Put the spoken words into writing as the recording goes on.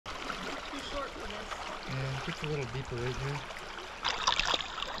It's a little deeper right here.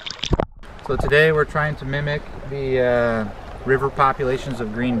 So today we're trying to mimic the river populations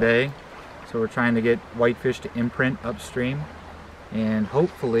of Green Bay. So we're trying to get whitefish to imprint upstream, and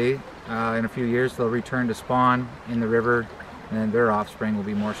hopefully in a few years they'll return to spawn in the river, and then their offspring will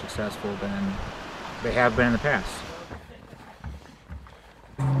be more successful than they have been in the past.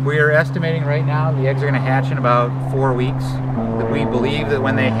 We are estimating right now the eggs are going to hatch in about 4 weeks. We believe that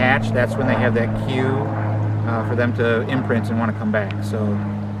when they hatch, that's when they have that cue for them to imprint and want to come back. So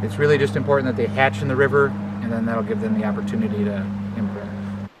it's really just important that they hatch in the river, and then that'll give them the opportunity to imprint.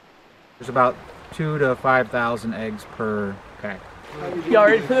 There's about 2,000 to 5,000 eggs per pack. Y'all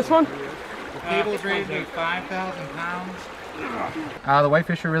ready for this one? The cable's ready to be 5,000 pounds. The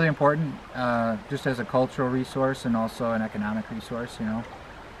whitefish are really important, just as a cultural resource and also an economic resource. You know,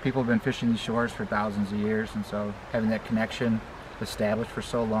 people have been fishing these shores for thousands of years, and so having that connection established for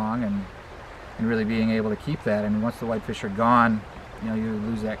so long, and really being able to keep that. And once the whitefish are gone, you know, you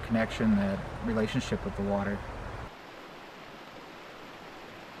lose that connection, that relationship with the water.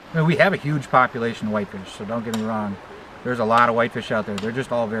 I mean, we have a huge population of whitefish, so don't get me wrong. There's a lot of whitefish out there. They're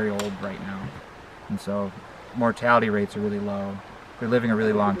just all very old right now, and so mortality rates are really low. They're living a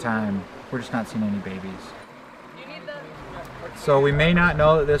really long time. We're just not seeing any babies. So we may not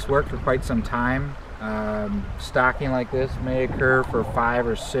know that this worked for quite some time. Stocking like this may occur for 5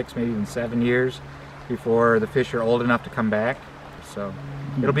 or 6, maybe even 7 years before the fish are old enough to come back. So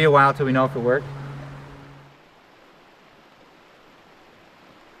it'll be a while till we know if it worked.